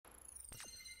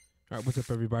All right, what's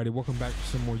up, everybody? Welcome back to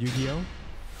some more Yu-Gi-Oh!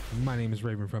 My name is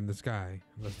Raven from the Sky.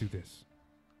 Let's do this.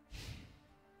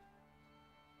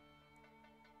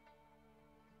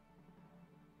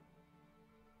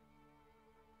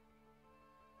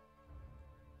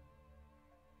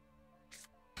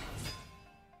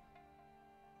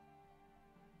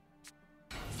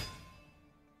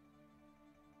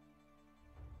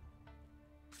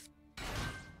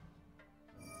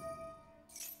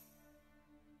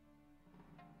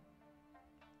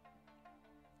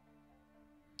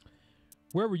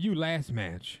 Where were you last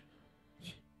match?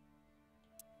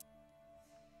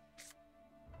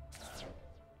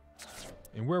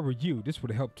 And where were you? This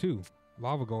would have helped too.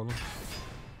 Lava Golem.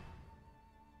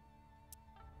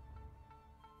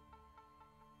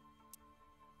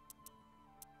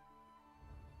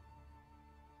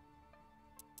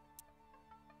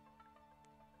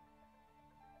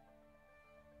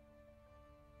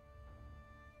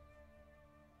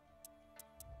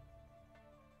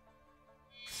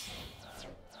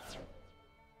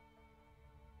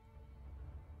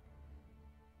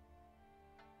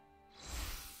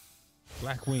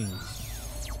 BLACKWING.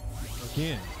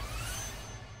 Again.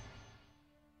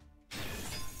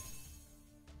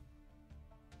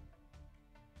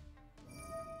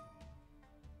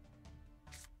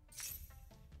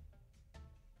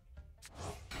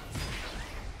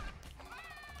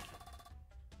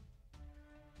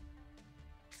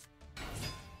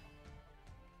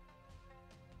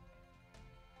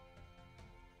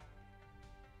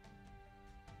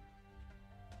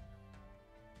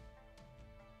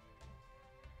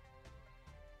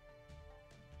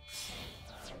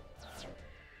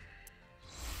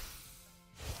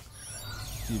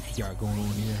 See what you got going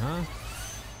on here, huh?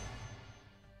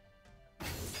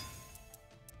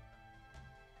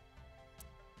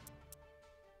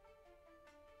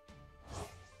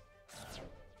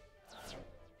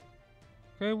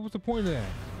 Okay, what's the point of that?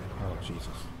 Oh, Jesus.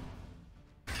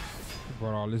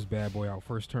 Brought all this bad boy out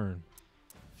first turn.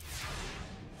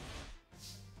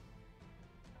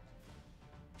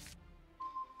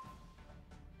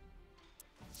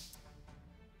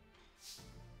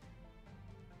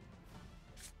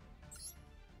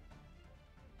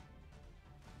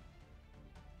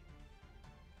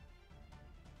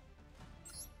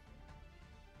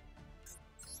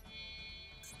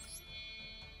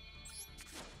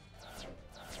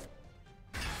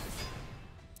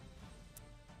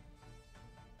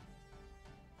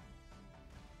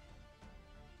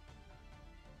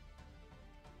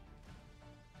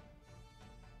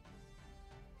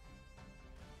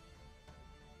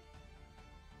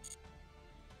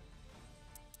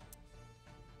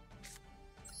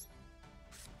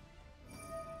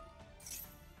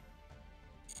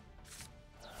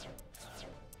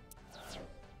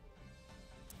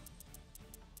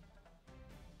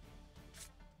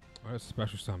 Oh, that's a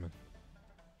special summon.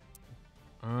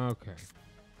 Okay.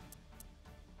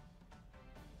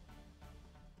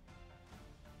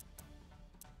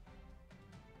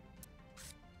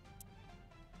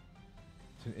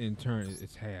 So in turn,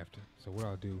 it's halved. So what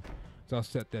I'll do is I'll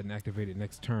set that and activate it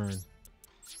next turn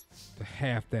to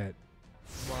half that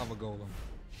lava golem.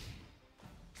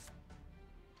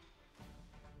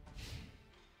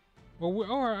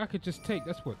 Well, or I could just take.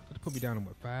 That's what. That'll put me down to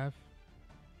what, 5?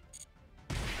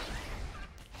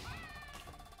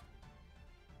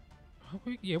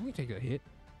 Yeah, we can take that hit.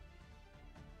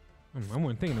 I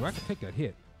wasn't thinking if I could take that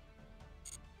hit.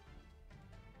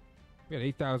 We got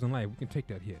 8,000 life. We can take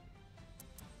that hit.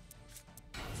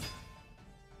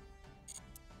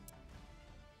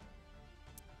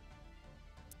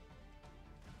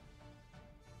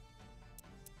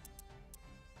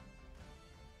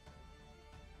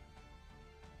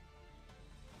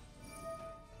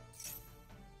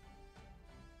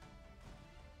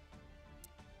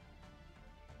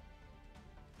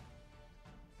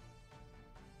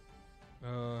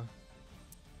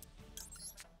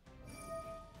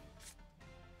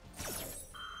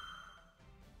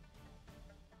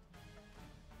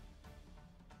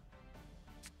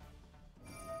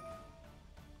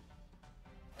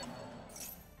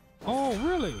 Oh,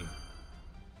 really?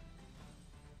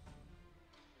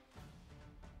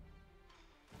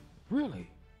 Really?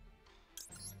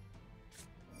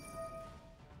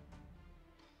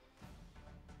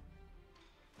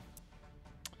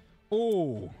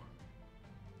 Oh,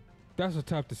 that's a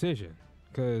tough decision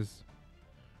because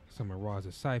someone Ra's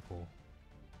disciple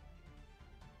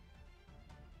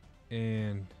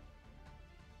and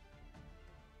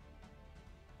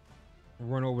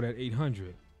run over that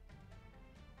 800.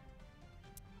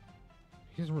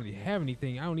 He doesn't really have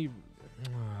anything. I don't even.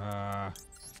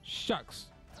 Shucks.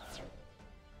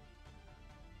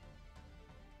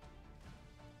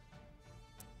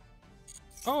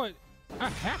 Oh, I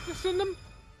have to send them?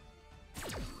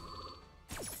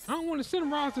 I don't want to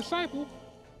send Ra's disciple.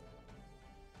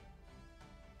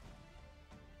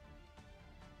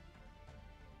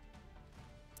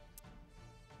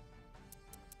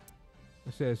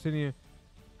 It says, Senior,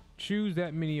 choose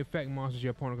that many effect monsters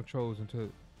your opponent controls until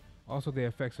also their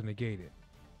effects are negated.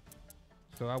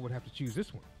 So I would have to choose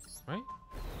this one, right?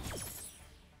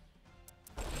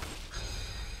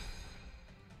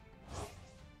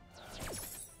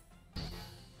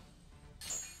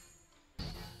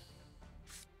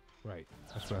 Right,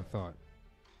 that's what I thought.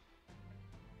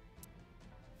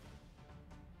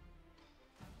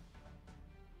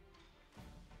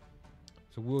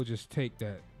 So we'll just take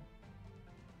that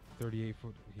 38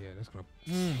 foot. Yeah, that's gonna.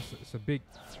 It's a big.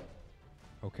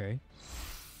 Okay.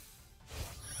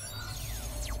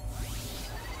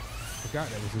 Forgot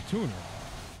that was a tuner.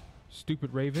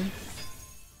 Stupid Raven.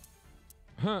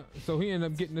 Huh? So he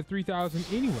ended up getting the 3,000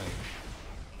 anyway.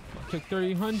 Took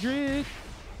 3,000.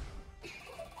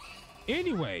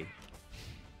 Anyway.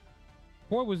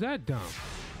 Boy, was that dumb.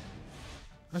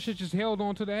 I should just held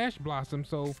on to the Ash Blossom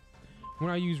so when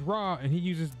I use Ra and he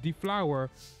uses Deflower,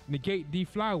 negate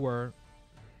Deflower.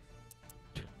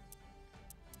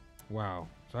 Wow.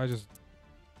 So I just...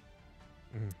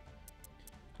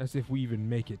 That's if we even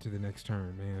make it to the next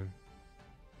turn, man.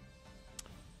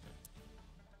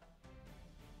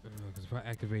 Because if I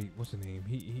activate... What's the name?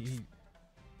 He...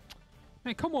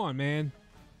 Man, come on, man.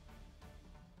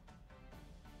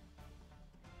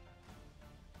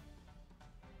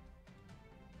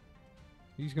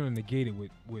 He's gonna negate it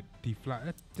with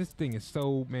Deflower. This thing is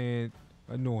so, man,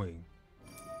 annoying.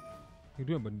 You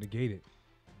do it, but negate it.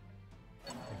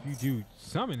 If you do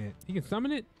summon it, he can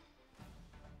summon it.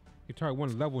 You target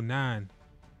one level 9.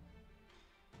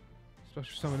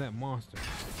 Special summon that monster.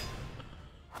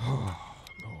 Oh,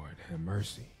 Lord have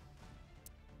mercy.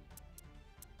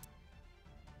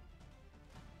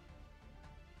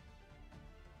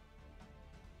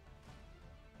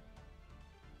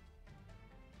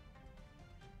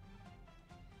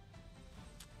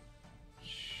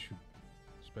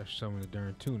 Special summon the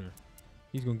darn tuner.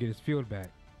 He's gonna get his field back.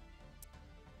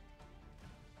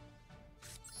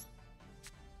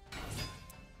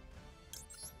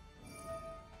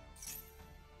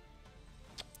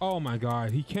 Oh my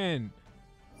God, he can.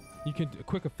 You can. A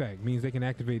quick effect means they can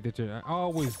activate that. I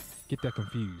always get that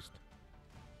confused.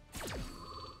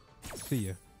 See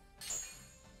ya.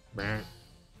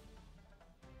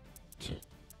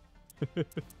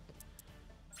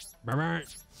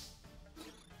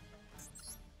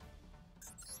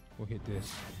 We'll hit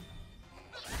this.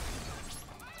 I'm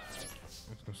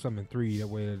just gonna summon 3. That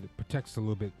way it protects a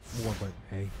little bit more, but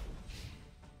hey.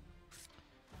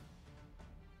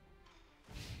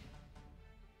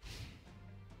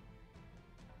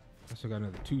 I still got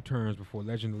another 2 turns before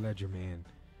Legend of Ledger, man.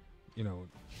 You know,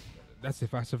 that's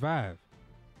if I survive.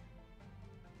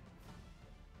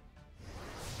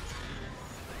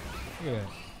 Look at that.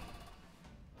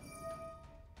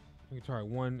 We can try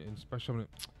 1 and special summon it.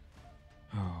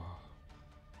 Oh.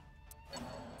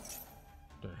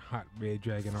 The hot red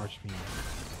dragon archfiend.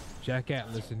 Jack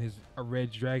Atlas and his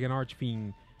red dragon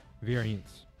archfiend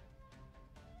variants.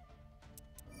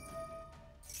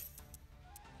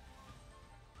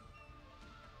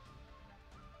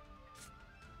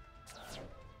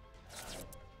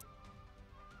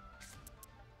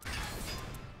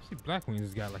 See, BLACKWING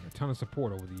has got like a ton of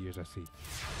support over the years, I see.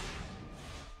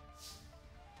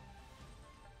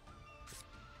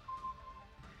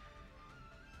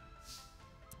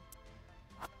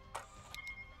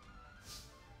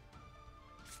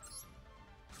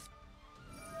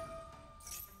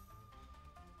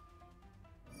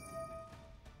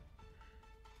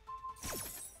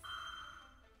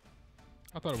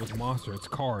 I thought it was monster. It's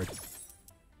card.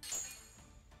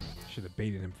 Should have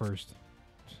baited him first.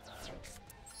 That's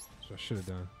what I should have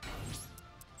done.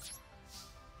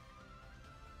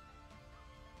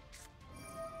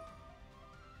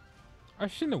 I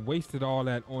shouldn't have wasted all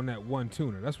that on that 1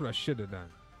 tuner. That's what I should have done.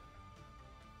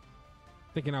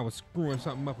 Thinking I was screwing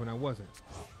something up when I wasn't.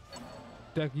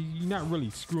 Deck, you're not really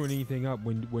screwing anything up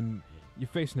when you're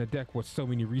facing a deck with so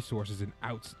many resources and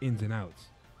outs, ins and outs.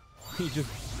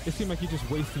 It seemed like you're just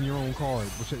wasting your own card,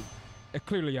 which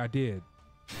clearly I did.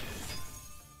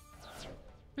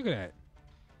 Look at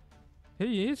that.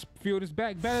 His field is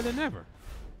back better than ever.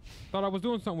 Thought I was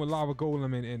doing something with Lava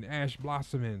Golem and Ash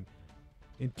Blossom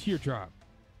and Teardrop.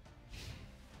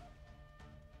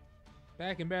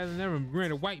 Back and better than ever. Going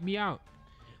to wipe me out.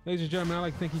 Ladies and gentlemen, I'd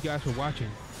like to thank you guys for watching.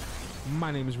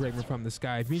 My name is Raven from the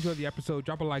Sky. If you enjoyed the episode,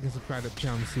 drop a like and subscribe to the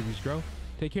channel and the series grow.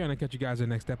 Take care, and I'll catch you guys in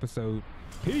the next episode.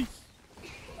 Peace.